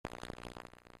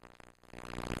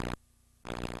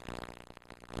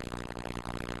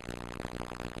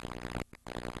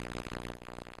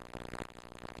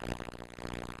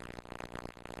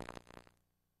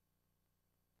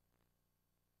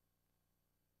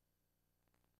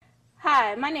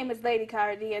Hi, my name is Lady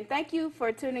Cardi, and thank you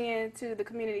for tuning in to the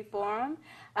Community Forum.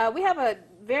 We have a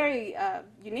very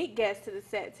unique guest to the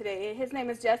set today. His name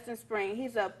is Justin Spring.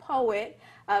 He's a poet,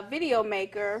 a video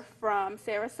maker from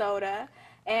Sarasota,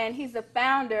 and he's the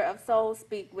founder of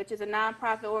Soulspeak, which is a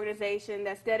nonprofit organization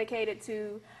that's dedicated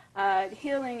to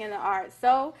healing in the arts.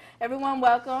 So, everyone,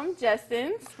 welcome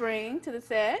Justin Spring to the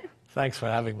set. Thanks for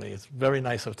having me. It's very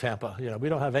nice of Tampa. You know, we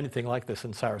don't have anything like this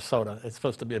in Sarasota. It's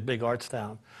supposed to be a big arts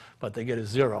town, but they get a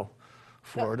 0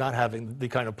 for not having the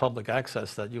kind of public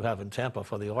access that you have in Tampa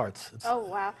for the arts. Oh,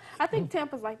 wow. I think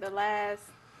Tampa's like the last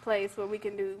place where we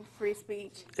can do free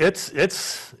speech. It's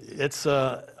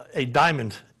a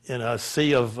diamond in a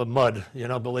sea of mud, you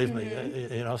know, believe me.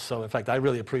 You know, so in fact, I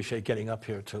really appreciate getting up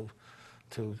here to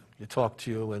talk to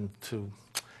you and to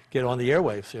get on the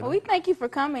airwaves. You know? Well, we thank you for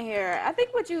coming here. I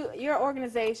think what your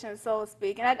organization,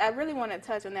 Soulspeak, and I really want to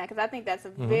touch on that because I think that's a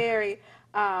very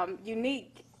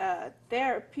unique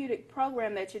therapeutic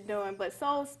program that you're doing. But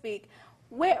Soulspeak,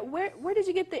 where did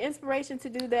you get the inspiration to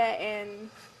do that, and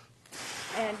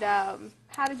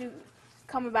how did you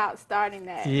come about starting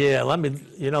that? Yeah,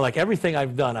 you know, like everything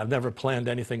I've done, I've never planned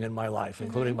anything in my life,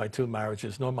 including my 2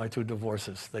 marriages, nor my 2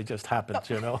 divorces. They just happened,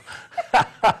 you know.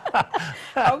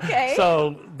 Okay.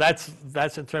 So that's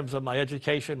in terms of my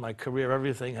education, my career,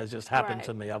 everything has just happened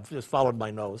to me. I've just followed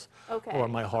my nose or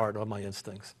my heart or my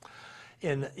instincts.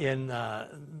 In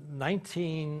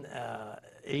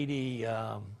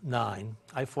 1989,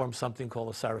 I formed something called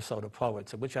the Sarasota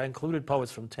Poets, in which I included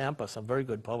poets from Tampa, some very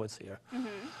good poets here.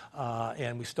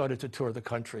 And we started to tour the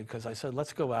country because I said,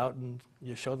 let's go out and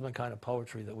you show them the kind of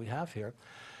poetry that we have here.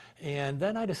 And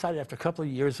then I decided after a couple of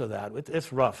years of that,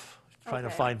 it's rough trying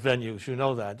to find venues, you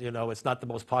know that, it's not the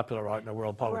most popular art in the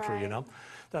world, poetry, you know.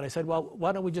 Then I said, well,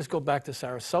 why don't we just go back to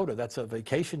Sarasota? That's a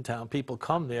vacation town. People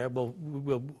come there.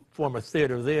 We'll form a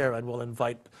theater there, and we'll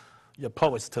invite your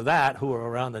poets to that who are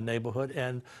around the neighborhood,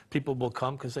 and people will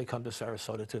come because they come to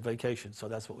Sarasota to vacation. So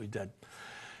that's what we did.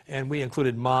 And we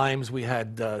included mimes, we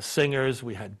had singers,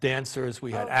 we had dancers,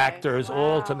 we had actors,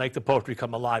 all to make the poetry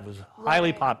come alive. It was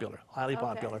highly popular, highly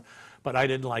popular. But I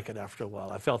didn't like it after a while.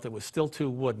 I felt it was still too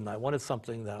wooden. I wanted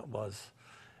something that was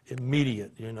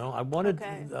immediate, you know. I wanted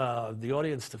the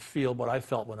audience to feel what I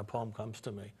felt when a poem comes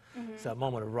to me. It's that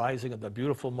moment of rising, of the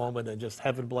beautiful moment, and just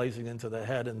heaven blazing into the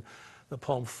head, and the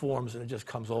poem forms, and it just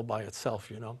comes all by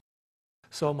itself, you know.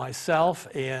 So myself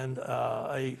and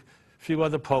a few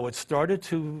other poets started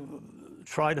to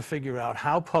try to figure out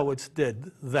how poets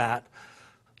did that,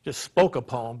 just spoke a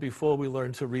poem before we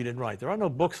learned to read and write. There are no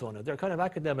books on it. They're kind of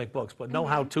academic books, but no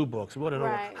how-to books. We want to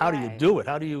know how do you do it?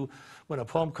 How do you, when a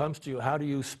poem comes to you, how do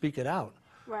you speak it out,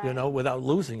 you know, without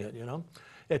losing it, you know?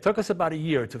 It took us about a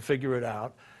year to figure it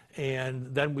out,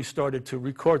 and then we started to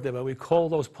record them, and we call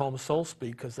those poems Soulspeak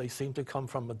because they seem to come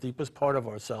from the deepest part of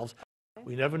ourselves.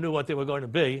 We never knew what they were going to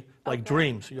be, like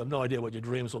dreams. You have no idea what your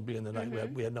dreams will be in the night.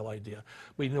 We had no idea.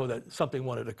 We knew that something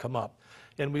wanted to come up.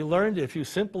 And we learned if you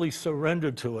simply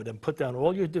surrendered to it and put down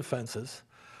all your defenses,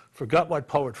 forgot what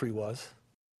poetry was,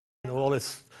 all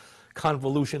its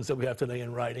convolutions that we have today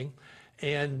in writing,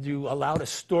 and you allowed a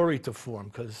story to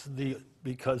form, because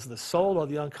the soul or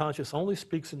the unconscious only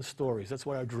speaks in stories. That's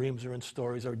why our dreams are in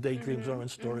stories, our daydreams are in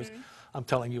stories. I'm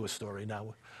telling you a story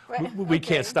now. We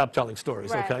can't stop telling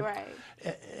stories, okay?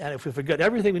 And if we forget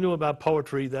everything we knew about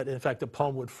poetry, that in fact the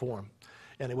poem would form.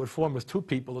 And it would form with 2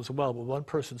 people as well, with one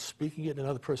person speaking it and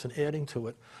another person adding to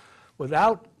it.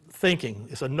 Without thinking,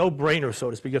 it's a no-brainer, so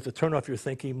to speak. You have to turn off your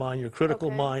thinking mind, your critical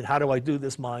mind, how do I do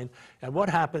this mind? And what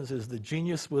happens is the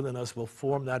genius within us will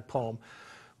form that poem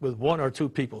with 1 or 2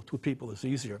 people. 2 people is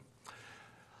easier.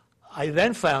 I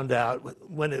then found out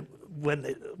when it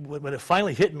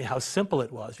finally hit me how simple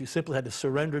it was. You simply had to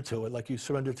surrender to it, like you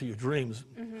surrender to your dreams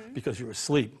because you're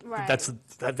asleep. That's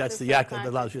the act that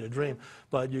allows you to dream.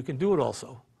 But you can do it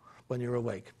also when you're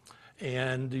awake.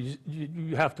 And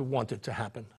you have to want it to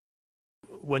happen.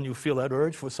 When you feel that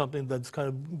urge for something that's kind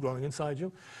of growing inside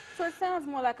you. So it sounds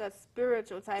more like a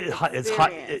spiritual type of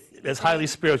experience. It's highly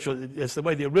spiritual. It's the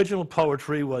way the original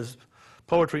poetry was.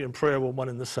 Poetry and prayer were one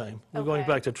and the same. We're going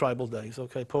back to tribal days,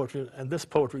 okay? Poetry, and this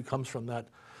poetry comes from that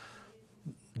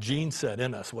gene set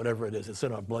in us, whatever it is. It's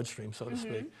in our bloodstream, so to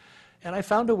speak. And I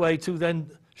found a way to then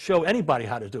show anybody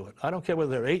how to do it. I don't care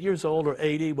whether they're 8 years old or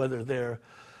 80, whether they're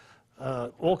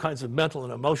all kinds of mental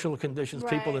and emotional conditions,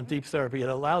 people in deep therapy. It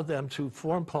allowed them to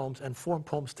form poems and form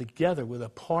poems together with a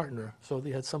partner. So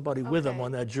they had somebody with them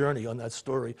on that journey, on that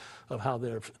story of how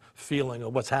they're feeling or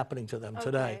what's happening to them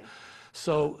today.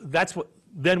 So that's what,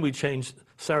 then we changed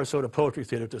Sarasota Poetry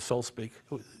Theater to Soulspeak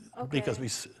because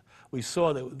we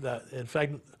saw that in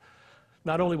fact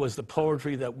not only was the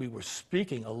poetry that we were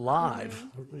speaking alive,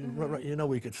 you know,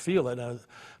 we could feel it,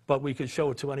 but we could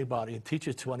show it to anybody and teach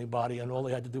it to anybody, and all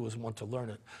they had to do was want to learn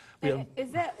it. And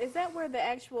is that where the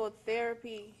actual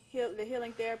therapy, the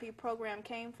healing therapy program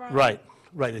came from? Right,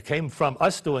 right. It came from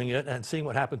us doing it and seeing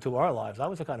what happened to our lives. I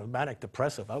was a kind of manic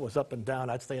depressive. I was up and down.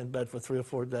 I'd stay in bed for 3 or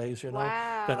 4 days, you know,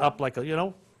 Wow. then up like a, you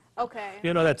know. Okay.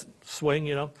 You know, that swing,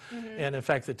 you know. And in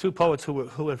fact, the two poets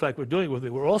who in fact were doing it with me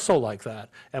were also like that.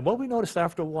 And what we noticed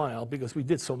after a while, because we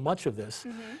did so much of this,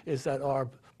 is that our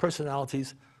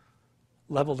personalities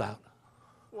leveled out.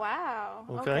 Wow.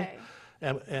 Okay?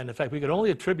 And in fact, we could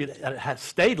only attribute it had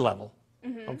stayed level,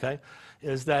 okay,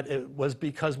 is that it was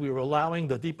because we were allowing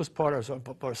the deepest part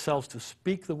of ourselves to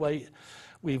speak the way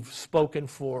we've spoken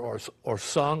for or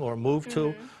sung or moved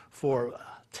to for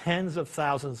tens of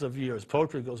thousands of years.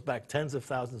 Poetry goes back tens of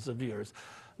thousands of years,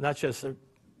 not just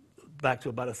back to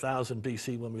about 1000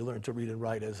 BC when we learned to read and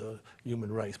write as a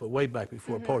human race, but way back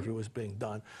before poetry was being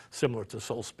done, similar to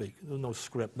Soulspeak. No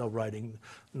script, no writing,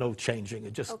 no changing.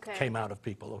 It just came out of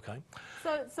people, okay?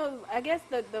 So I guess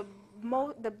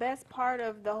the best part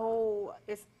of the whole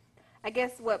is, I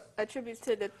guess what attributes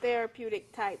to the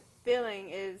therapeutic type feeling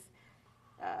is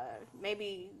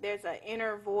maybe there's an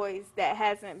inner voice that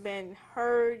hasn't been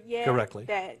heard yet. Correctly.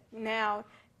 That now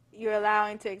you're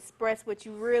allowing to express what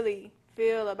you really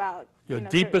feel about your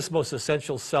deepest, most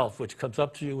essential self, which comes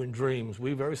up to you in dreams.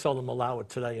 We very seldom allow it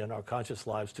today in our conscious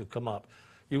lives to come up.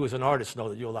 You as an artist know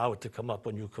that you allow it to come up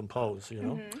when you compose, you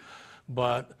know.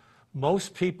 But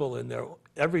most people in their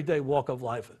everyday walk of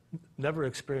life never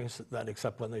experience that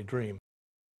except when they dream.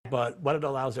 But what it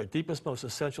allows their deepest, most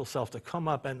essential self to come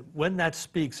up, and when that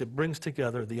speaks, it brings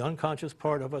together the unconscious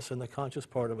part of us and the conscious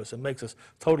part of us. It makes us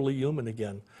totally human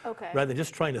again. Rather than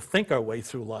just trying to think our way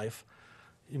through life,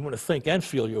 you want to think and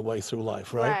feel your way through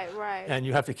life, right? Right. And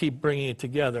you have to keep bringing it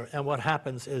together. And what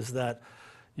happens is that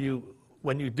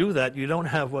when you do that, you don't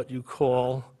have what you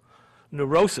call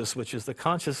neurosis, which is the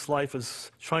conscious life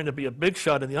is trying to be a big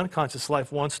shot and the unconscious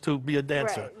life wants to be a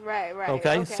dancer. Right.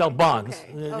 Okay? Cell bonds.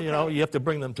 Okay. You know, you have to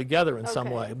bring them together in some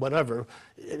way, whatever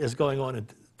is going on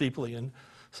deeply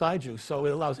inside you. So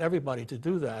it allows everybody to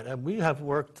do that. And we have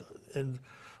worked in,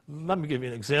 let me give you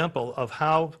an example of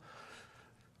how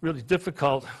really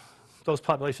difficult those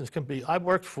populations can be. I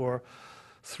worked for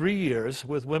 3 years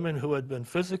with women who had been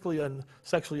physically and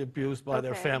sexually abused by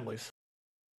their families.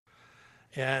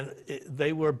 And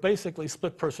they were basically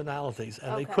split personalities,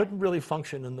 and they couldn't really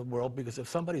function in the world because if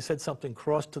somebody said something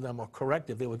cross to them or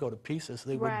corrective, they would go to pieces.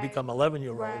 They would become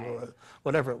 11-year-old or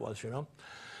whatever it was, you know.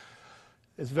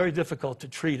 It's very difficult to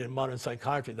treat in modern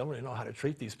psychiatry. They don't really know how to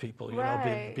treat these people, you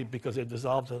know, because they're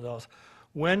dissolved in those.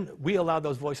 When we allow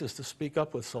those voices to speak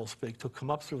up with Soulspeak, to come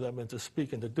up through them and to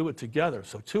speak and to do it together.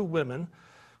 So two women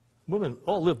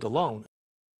all lived alone.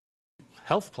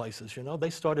 Health places, you know, they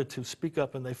started to speak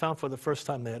up and they found for the first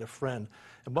time they had a friend.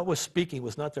 And what was speaking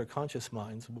was not their conscious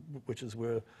minds, which is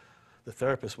where the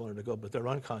therapist wanted to go, but their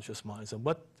unconscious minds. And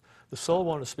what the soul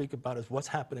wanted to speak about is what's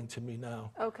happening to me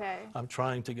now. I'm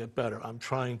trying to get better. I'm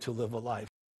trying to live a life.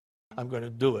 I'm going to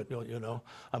do it, you know.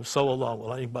 I'm so alone.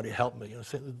 Will anybody help me? You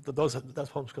know, those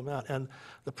poems come out. And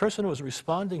the person who was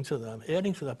responding to them,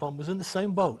 adding to that poem, was in the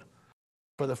same boat.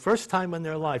 For the first time in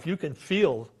their life, you can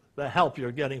feel the help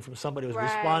you're getting from somebody who's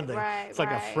responding. It's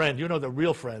like a friend. You know, the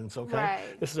real friends, okay?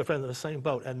 This is a friend in the same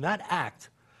boat. And that act,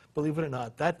 believe it or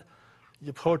not,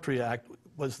 your poetry act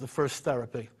was the first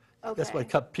therapy. That's what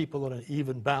kept people on an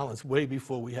even balance way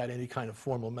before we had any kind of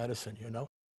formal medicine, you know?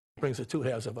 It brings the two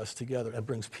halves of us together and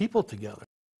brings people together,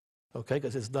 okay?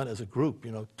 Because it's done as a group,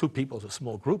 you know. 2 people is a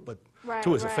small group, but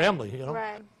 2 is a family, you know?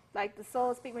 Like the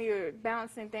Soulspeak, when you're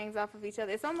bouncing things off of each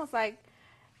other, it's almost like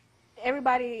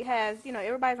everybody has, you know,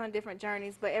 everybody's on different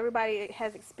journeys, but everybody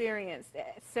has experienced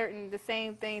the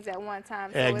same things at one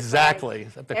time. So exactly,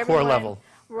 it's like at the core level.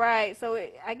 Right, so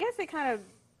I guess it kind of,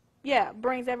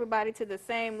 brings everybody to the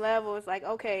same level. It's like,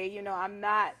 okay, you know, I'm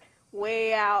not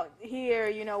way out here,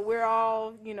 you know, we're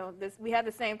all, you know, we have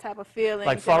the same type of feeling.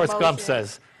 Like Forrest Gump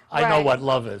says, I know what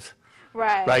love is.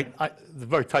 Right? The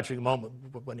very touching moment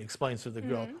when he explains to the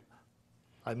girl,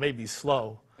 I may be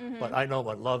slow, but I know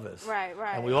what love is.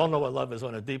 And we all know what love is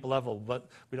on a deep level, but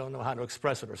we don't know how to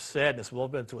express it. Or sadness, we've all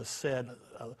been to a sad,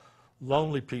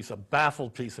 lonely piece, a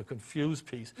baffled piece, a confused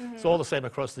piece. It's all the same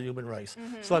across the human race,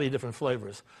 slightly different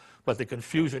flavors. But the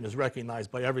confusion is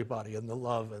recognized by everybody, and the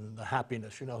love and the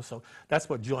happiness, you know. So that's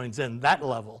what joins in that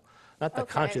level, not the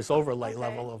conscious overlay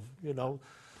level of, you know.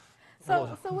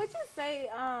 So would you say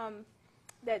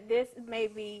that this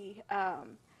maybe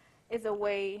is a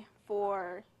way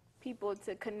for people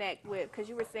to connect with, because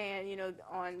you were saying, you know,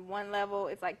 on one level,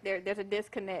 it's like there's a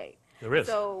disconnect. There is.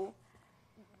 So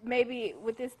maybe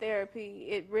with this therapy,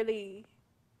 it really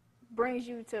brings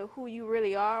you to who you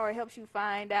really are, or helps you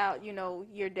find out, you know,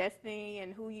 your destiny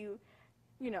and who you,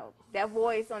 you know, that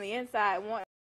voice on the inside